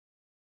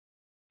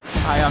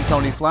Hi, I'm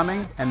Tony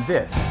Fleming, and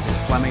this is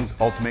Fleming's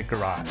Ultimate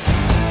Garage.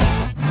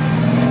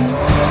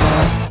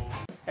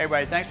 Hey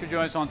everybody, thanks for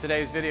joining us on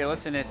today's video.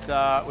 Listen, we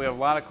have a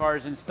lot of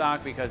cars in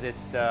stock because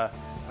it's a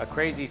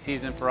crazy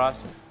season for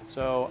us.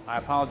 So I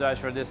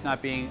apologize for this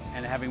not being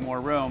and having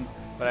more room,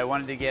 but I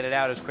wanted to get it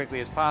out as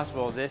quickly as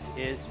possible. This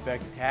is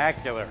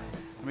spectacular.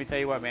 Let me tell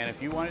you what, man, if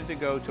you wanted to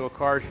go to a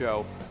car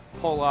show,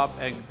 pull up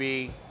and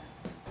be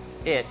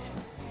it,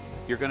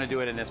 you're gonna do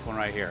it in this one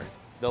right here.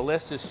 The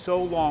list is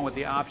so long with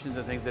the options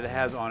and things that it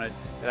has on it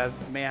that I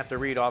may have to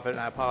read off it,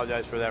 and I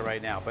apologize for that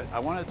right now. But I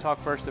wanted to talk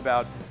first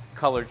about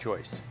color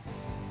choice.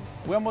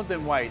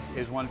 Wimbledon white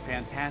is one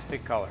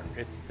fantastic color.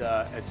 It's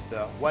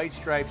the white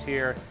stripes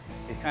here.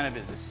 It kind of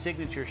is a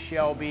signature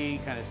Shelby,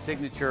 kind of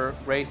signature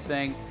race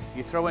thing.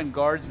 You throw in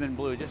Guardsman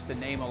blue, just the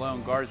name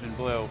alone, Guardsman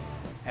blue,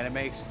 and it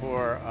makes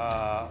for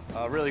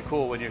really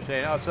cool when you're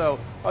saying, so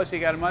you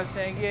got a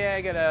Mustang? Yeah,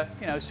 I got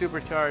a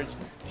supercharged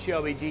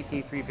Shelby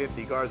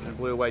GT350, Guardsman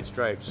blue, white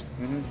stripes.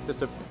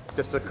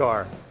 Just a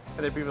car.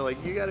 And then people are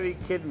like, you got to be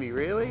kidding me,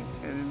 really?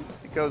 And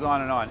it goes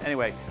on and on.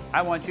 Anyway,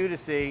 I want you to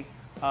see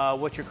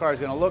what your car is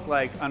going to look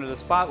like under the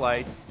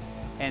spotlights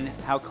and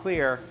how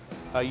clear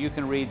you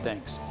can read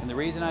things. And the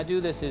reason I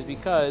do this is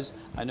because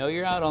I know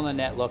you're out on the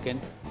net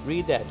looking.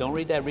 Read that. Don't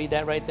read that. Read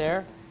that right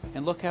there.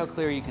 And look how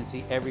clear you can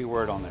see every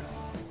word on there.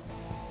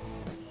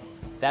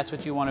 That's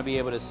what you want to be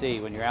able to see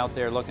when you're out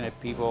there looking at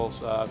people's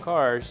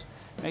cars.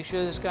 Make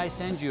sure this guy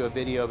sends you a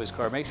video of his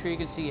car. Make sure you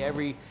can see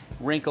every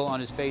wrinkle on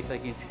his face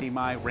like you can see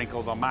my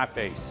wrinkles on my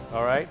face.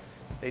 All right?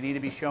 They need to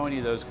be showing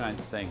you those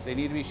kinds of things. They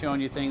need to be showing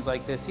you things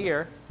like this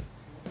here.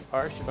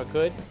 Harsh, if I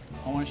could,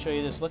 I want to show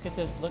you this. Look at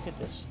this. Look at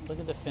this. Look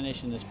at the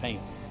finish in this paint.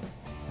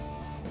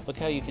 Look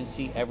how you can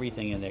see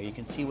everything in there. You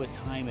can see what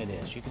time it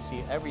is. You can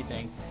see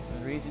everything.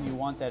 And the reason you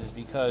want that is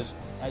because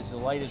as the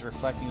light is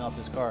reflecting off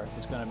this car,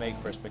 it's going to make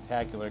for a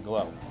spectacular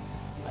glow.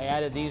 I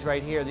added these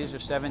right here. These are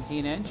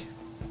 17-inch.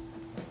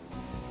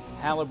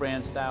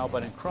 Halibrand style,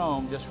 but in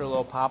chrome, just for a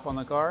little pop on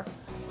the car.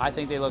 I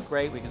think they look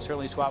great. We can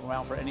certainly swap them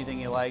out for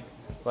anything you like,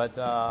 but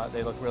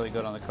they look really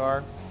good on the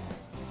car.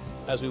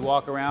 As we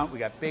walk around, we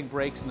got big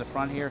brakes in the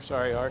front here.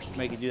 Sorry, Arsh, to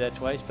make you do that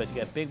twice, but you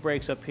got big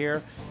brakes up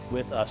here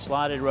with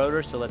slotted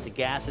rotors to let the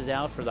gases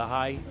out for the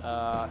high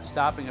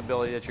stopping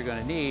ability that you're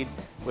going to need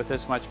with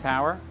this much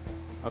power.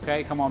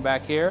 Okay, come on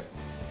back here.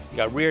 You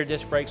got rear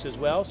disc brakes as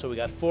well, so we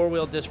got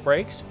four-wheel disc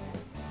brakes.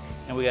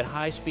 And we got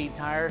high-speed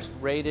tires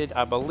rated,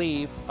 I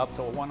believe, up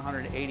to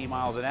 180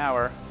 miles an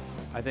hour.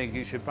 I think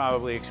you should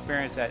probably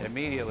experience that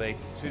immediately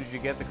as soon as you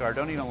get the car.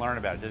 Don't even learn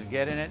about it. Just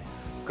get in it,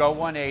 go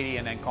 180,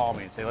 and then call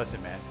me and say,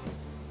 listen, man,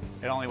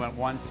 it only went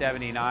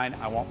 179.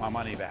 I want my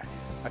money back.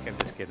 Okay, I'm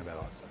just kidding about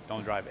all that stuff.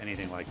 Don't drive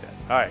anything like that.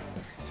 All right,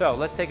 so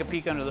let's take a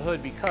peek under the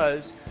hood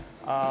because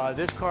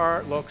this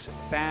car looks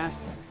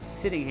fast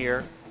sitting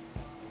here,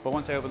 but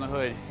once I open the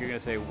hood, you're going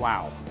to say,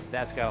 wow,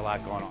 that's got a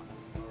lot going on.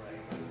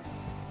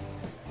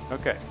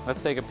 Okay,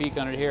 let's take a peek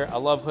under here. I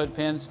love hood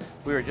pins.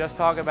 We were just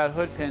talking about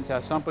hood pins, how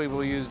some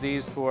people use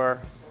these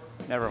for,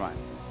 never mind.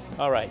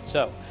 All right,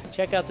 so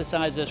check out the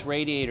size of this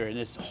radiator and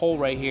this hole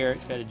right here.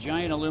 It's got a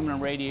giant aluminum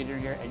radiator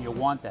here, and you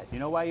want that. You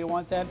know why you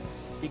want that?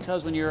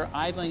 Because when you're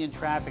idling in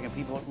traffic and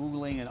people are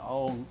oogling and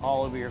all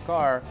over your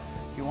car,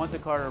 you want the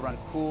car to run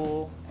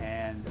cool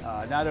and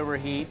not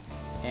overheat.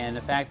 And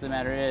the fact of the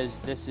matter is,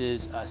 this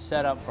is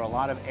set up for a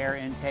lot of air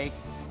intake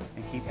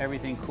and keep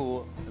everything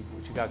cool,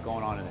 what you got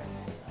going on in there.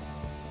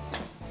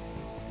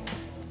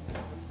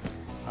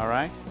 All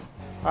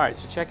right,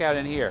 so check out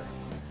in here.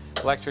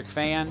 Electric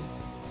fan,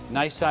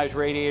 nice size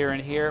radiator in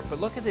here, but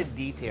look at the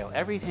detail.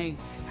 Everything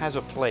has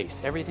a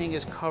place. Everything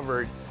is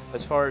covered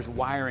as far as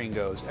wiring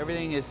goes.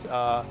 Everything is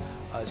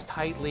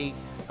tightly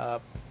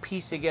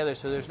pieced together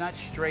so there's not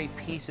straight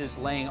pieces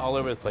laying all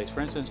over the place. For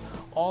instance,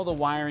 all the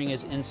wiring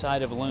is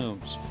inside of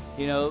looms.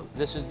 You know,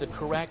 this is the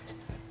correct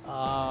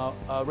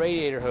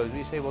radiator hose.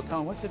 We say, well,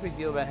 Tone, what's the big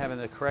deal about having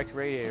the correct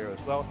radiator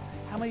hose? Well,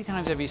 how many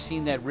times have you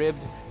seen that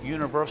ribbed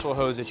universal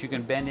hose that you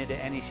can bend into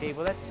any shape?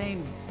 Well, that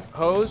same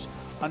hose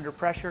under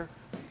pressure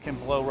can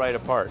blow right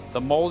apart.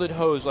 The molded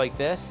hose like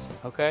this,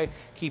 okay,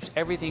 keeps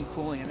everything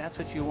cooling, and that's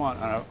what you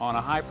want on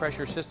a high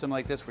pressure system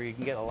like this where you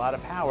can get a lot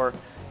of power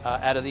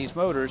out of these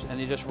motors,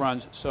 and it just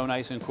runs so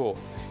nice and cool.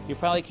 You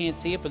probably can't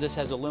see it, but this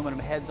has aluminum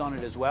heads on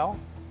it as well,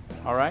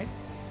 all right?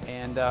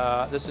 And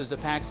this is the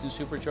Paxton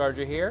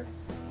supercharger here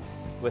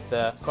with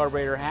the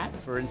carburetor hat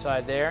for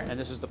inside there, and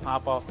this is the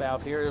pop-off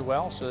valve here as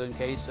well, so in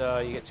case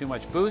you get too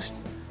much boost,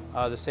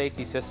 the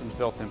safety system's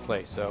built in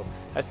place. So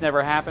that's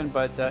never happened,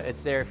 but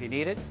it's there if you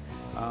need it.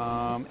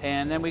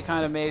 And then we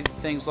kind of made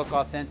things look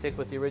authentic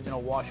with the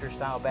original washer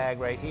style bag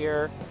right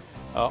here,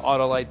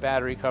 Auto-Lite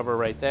battery cover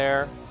right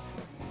there,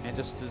 and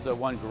just as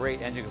one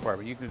great engine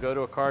compartment. You could go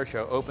to a car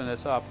show, open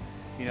this up.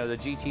 You know, the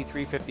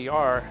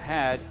GT350R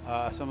had,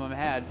 some of them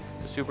had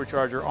the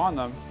supercharger on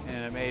them,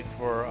 and it made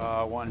for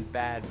one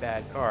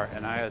bad car.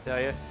 And I gotta tell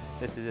you,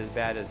 this is as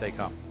bad as they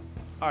come.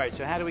 All right,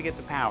 so how do we get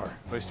the power?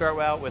 We start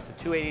out with the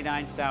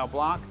 289 style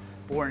block,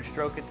 bore and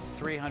stroke it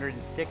to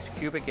 306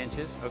 cubic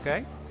inches,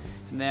 okay?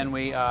 And then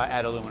we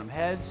add aluminum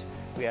heads.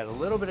 We add a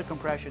little bit of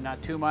compression,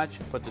 not too much,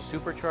 put the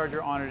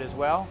supercharger on it as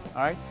well,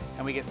 all right?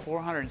 And we get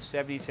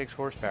 476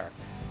 horsepower.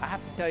 I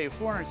have to tell you,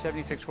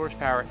 476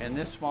 horsepower in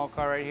this small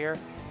car right here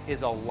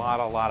is a lot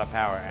of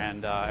power.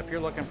 And if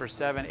you're looking for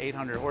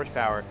 700-800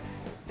 horsepower,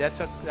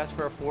 that's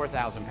for a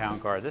 4,000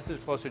 pound car. This is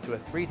closer to a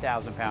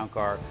 3,000 pound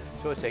car,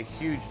 so it's a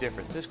huge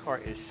difference. This car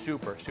is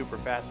super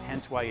fast,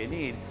 hence why you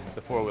need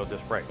the four-wheel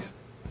disc brakes.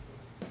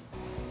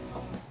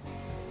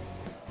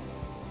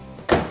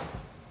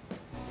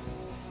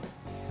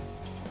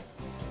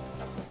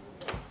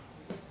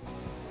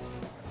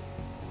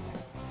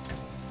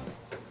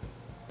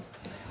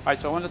 All right,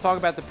 so I wanted to talk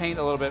about the paint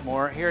a little bit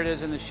more. Here it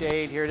is in the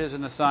shade, here it is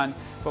in the sun.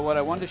 But what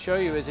I wanted to show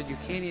you is that you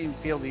can't even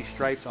feel these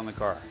stripes on the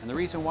car. And the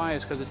reason why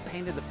is because it's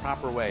painted the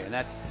proper way. And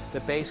that's the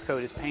base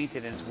coat is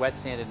painted and it's wet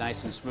sanded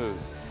nice and smooth.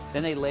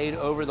 Then they laid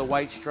over the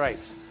white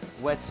stripes,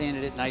 wet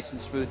sanded it nice and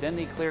smooth. Then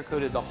they clear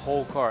coated the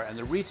whole car. And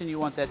the reason you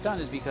want that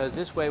done is because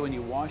this way when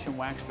you wash and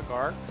wax the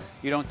car,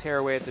 you don't tear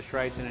away at the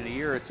stripes and in a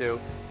year or two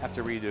have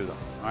to redo them.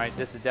 All right,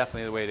 this is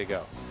definitely the way to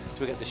go.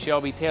 So we got the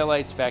Shelby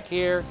taillights back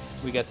here.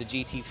 We got the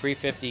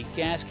GT350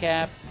 gas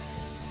cap.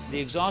 The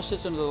exhaust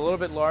system is a little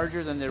bit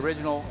larger than the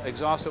original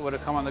exhaust that would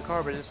have come on the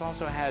car, but this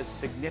also has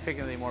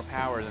significantly more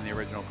power than the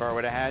original car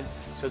would have had.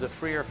 So the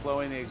freer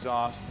flowing the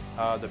exhaust,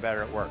 the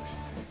better it works.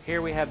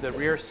 Here we have the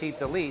rear seat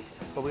delete,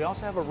 but we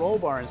also have a roll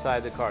bar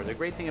inside the car. The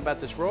great thing about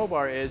this roll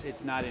bar is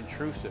it's not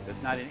intrusive.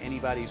 It's not in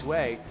anybody's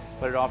way,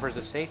 but it offers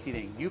a safety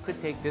thing. You could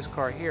take this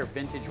car here,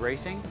 vintage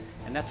racing,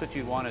 and that's what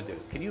you'd want to do.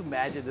 Can you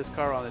imagine this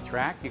car on the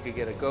track? You could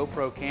get a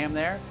GoPro cam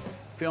there,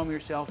 film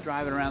yourself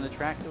driving around the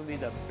track. It would be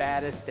the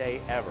baddest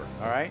day ever,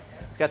 all right?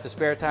 It's got the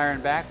spare tire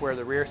in back where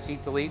the rear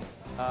seat delete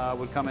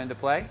would come into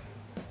play.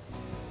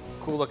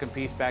 Cool looking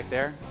piece back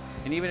there.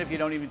 And even if you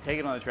don't even take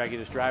it on the track, you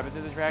just drive it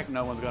to the track,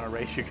 no one's gonna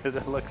race you because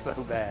it looks so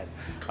bad.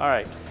 All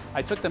right,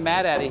 I took the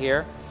mat out of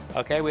here.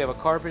 Okay, we have a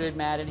carpeted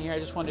mat in here. I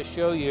just wanted to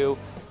show you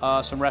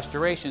some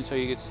restoration so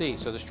you could see.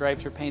 So the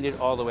stripes are painted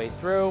all the way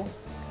through.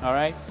 All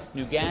right,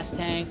 new gas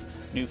tank,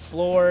 new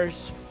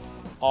floors,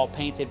 all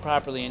painted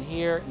properly in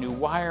here, new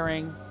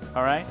wiring,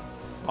 all right?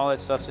 All that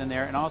stuff's in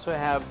there. And also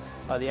have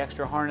the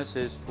extra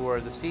harnesses for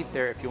the seats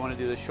there if you want to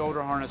do the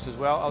shoulder harness as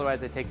well.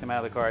 Otherwise, I take them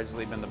out of the car, I just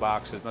leave them in the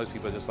boxes. Most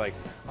people just like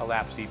a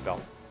lap seat belt,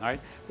 all right?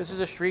 This is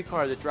a street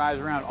car that drives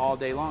around all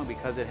day long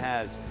because it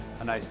has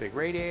a nice big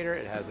radiator,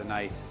 it has a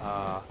nice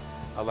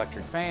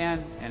electric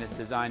fan, and it's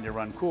designed to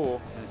run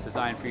cool, and it's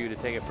designed for you to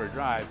take it for a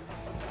drive.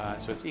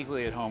 So it's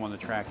equally at home on the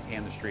track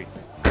and the street.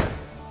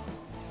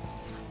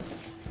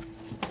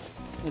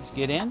 Let's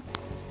get in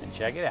and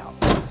check it out.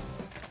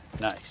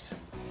 Nice.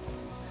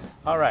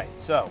 All right,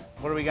 so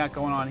what do we got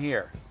going on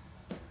here?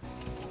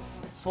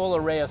 Full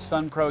array of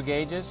Sun Pro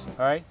gauges,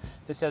 all right?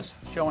 This has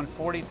showing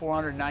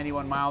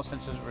 4,491 miles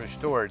since it was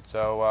restored,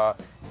 so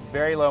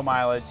very low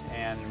mileage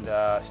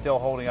and still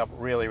holding up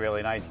really,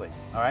 really nicely,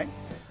 all right?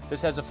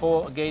 This has a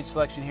full gauge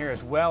selection here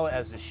as well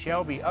as the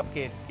Shelby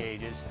upgraded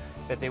gauges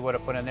that they would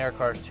have put in their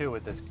cars too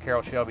with the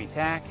Carroll Shelby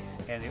TAC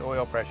and the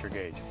oil pressure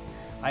gauge.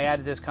 I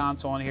added this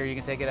console in here. You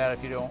can take it out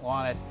if you don't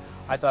want it.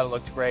 I thought it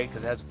looked great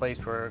because it has a place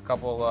for a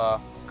couple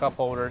cup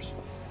holders.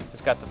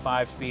 It's got the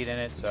 5-speed in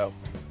it, so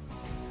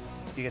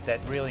you get that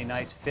really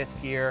nice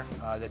 5th gear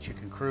that you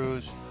can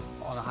cruise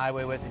on the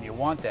highway with, and you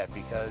want that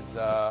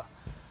because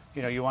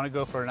you know, you want to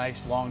go for a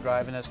nice long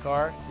drive in this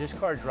car. This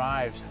car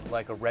drives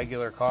like a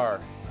regular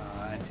car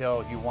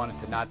until you want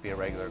it to not be a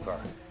regular car.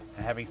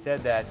 And having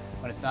said that,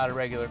 when it's not a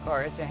regular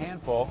car, it's a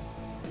handful.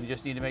 You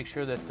just need to make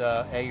sure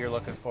that A, you're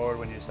looking forward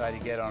when you decide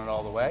to get on it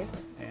all the way,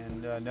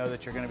 and know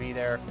that you're going to be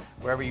there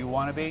wherever you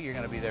want to be. You're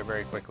going to be there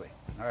very quickly.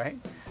 All right.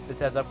 This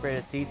has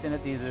upgraded seats in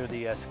it. These are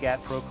the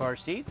Scat Procar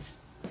seats.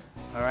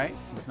 All right,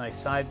 with nice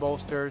side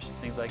bolsters,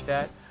 things like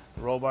that.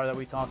 The roll bar that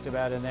we talked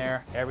about in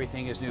there.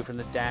 Everything is new from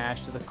the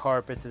dash to the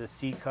carpet to the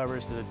seat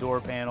covers to the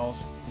door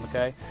panels.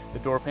 Okay. The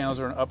door panels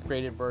are an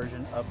upgraded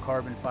version of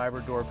carbon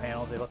fiber door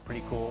panels. They look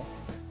pretty cool.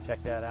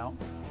 Check that out.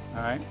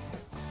 All right.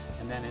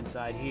 And then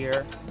inside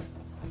here,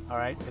 all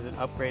right, there's an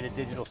upgraded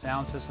digital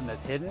sound system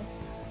that's hidden.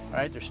 All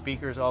right, there's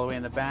speakers all the way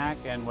in the back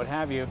and what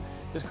have you.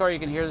 This car, you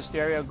can hear the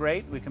stereo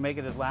great. We can make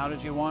it as loud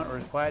as you want or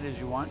as quiet as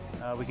you want.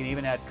 We can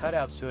even add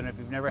cutouts to it. And if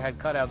you've never had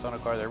cutouts on a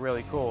car, they're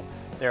really cool.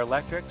 They're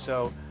electric,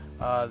 so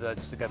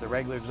it's got the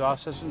regular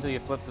exhaust system until you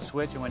flip the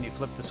switch. And when you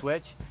flip the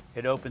switch,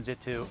 it opens it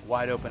to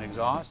wide open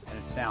exhaust, and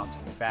it sounds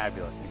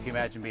fabulous. And you can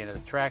imagine being at the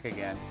track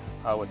again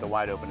with the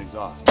wide open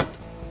exhaust.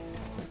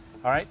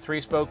 All right,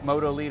 3-spoke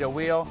Moto-lita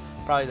wheel,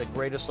 probably the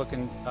greatest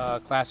looking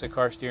classic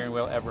car steering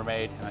wheel ever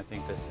made, and I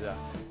think this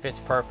fits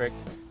perfect.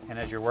 And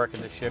as you're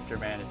working the shifter,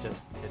 man,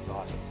 it's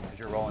awesome. As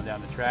you're rolling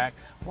down the track,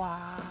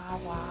 wah,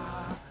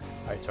 wah. All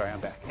right, sorry,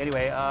 I'm back.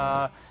 Anyway,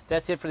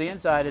 that's it for the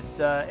inside. It's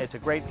a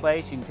great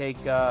place. You can take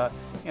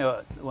you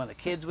know, one of the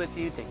kids with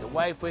you, take the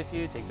wife with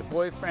you, take the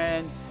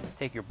boyfriend,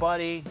 take your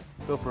buddy,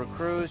 go for a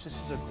cruise.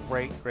 This is a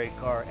great, great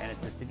car, and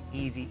it's just an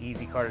easy,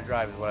 easy car to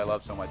drive is what I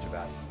love so much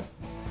about it.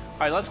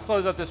 All right, let's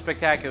close up this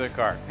spectacular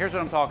car. Here's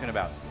what I'm talking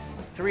about.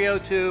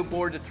 302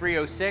 bored to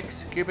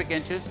 306 cubic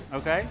inches,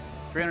 okay?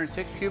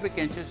 306 cubic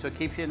inches, so it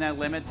keeps you in that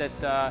limit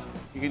that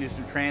you can do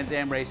some Trans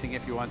Am racing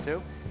if you want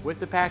to. With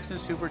the Paxton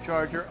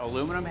supercharger,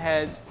 aluminum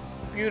heads,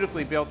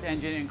 beautifully built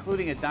engine,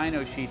 including a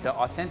dyno sheet to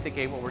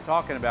authenticate what we're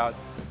talking about,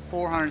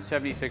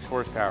 476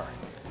 horsepower.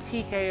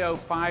 TKO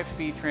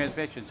 5-speed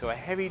transmission, so a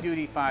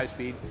heavy-duty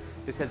 5-speed.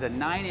 This has a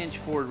 9-inch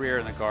Ford rear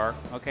in the car.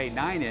 Okay,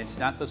 9-inch,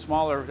 not the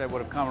smaller that would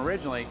have come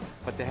originally,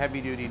 but the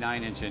heavy-duty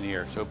 9-inch in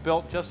here. So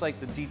built just like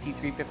the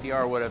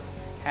GT350R would have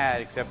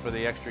had, except for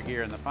the extra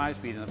gear in the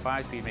 5-speed, and the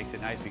 5-speed makes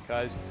it nice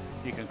because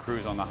you can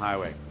cruise on the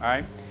highway. All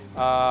right.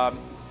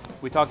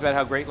 We talked about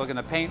how great looking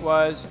the paint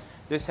was.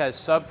 This has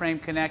subframe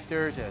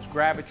connectors, it has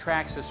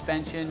Grab-A-Trak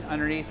suspension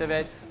underneath of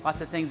it,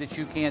 lots of things that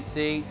you can't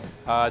see.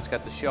 It's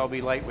got the Shelby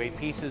lightweight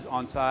pieces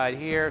on side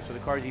here, so the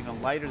car is even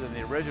lighter than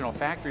the original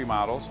factory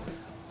models.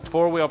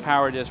 4-wheel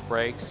power disc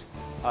brakes.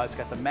 It's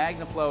got the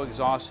Magnaflow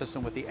exhaust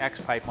system with the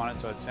X pipe on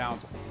it, so it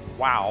sounds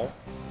wow,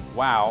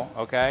 wow,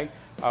 okay?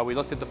 We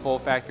looked at the full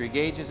factory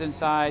gauges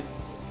inside,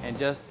 and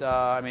just,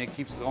 I mean, it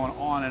keeps going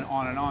on and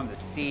on and on. The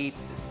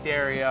seats, the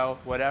stereo,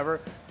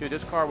 whatever. Dude,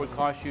 this car would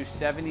cost you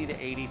 $70,000 to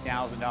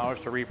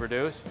 $80,000 to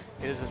reproduce.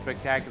 It is a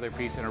spectacular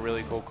piece and a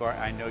really cool car.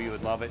 I know you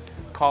would love it.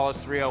 Call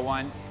us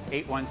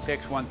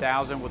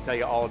 301-816-1000. We'll tell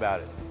you all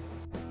about it.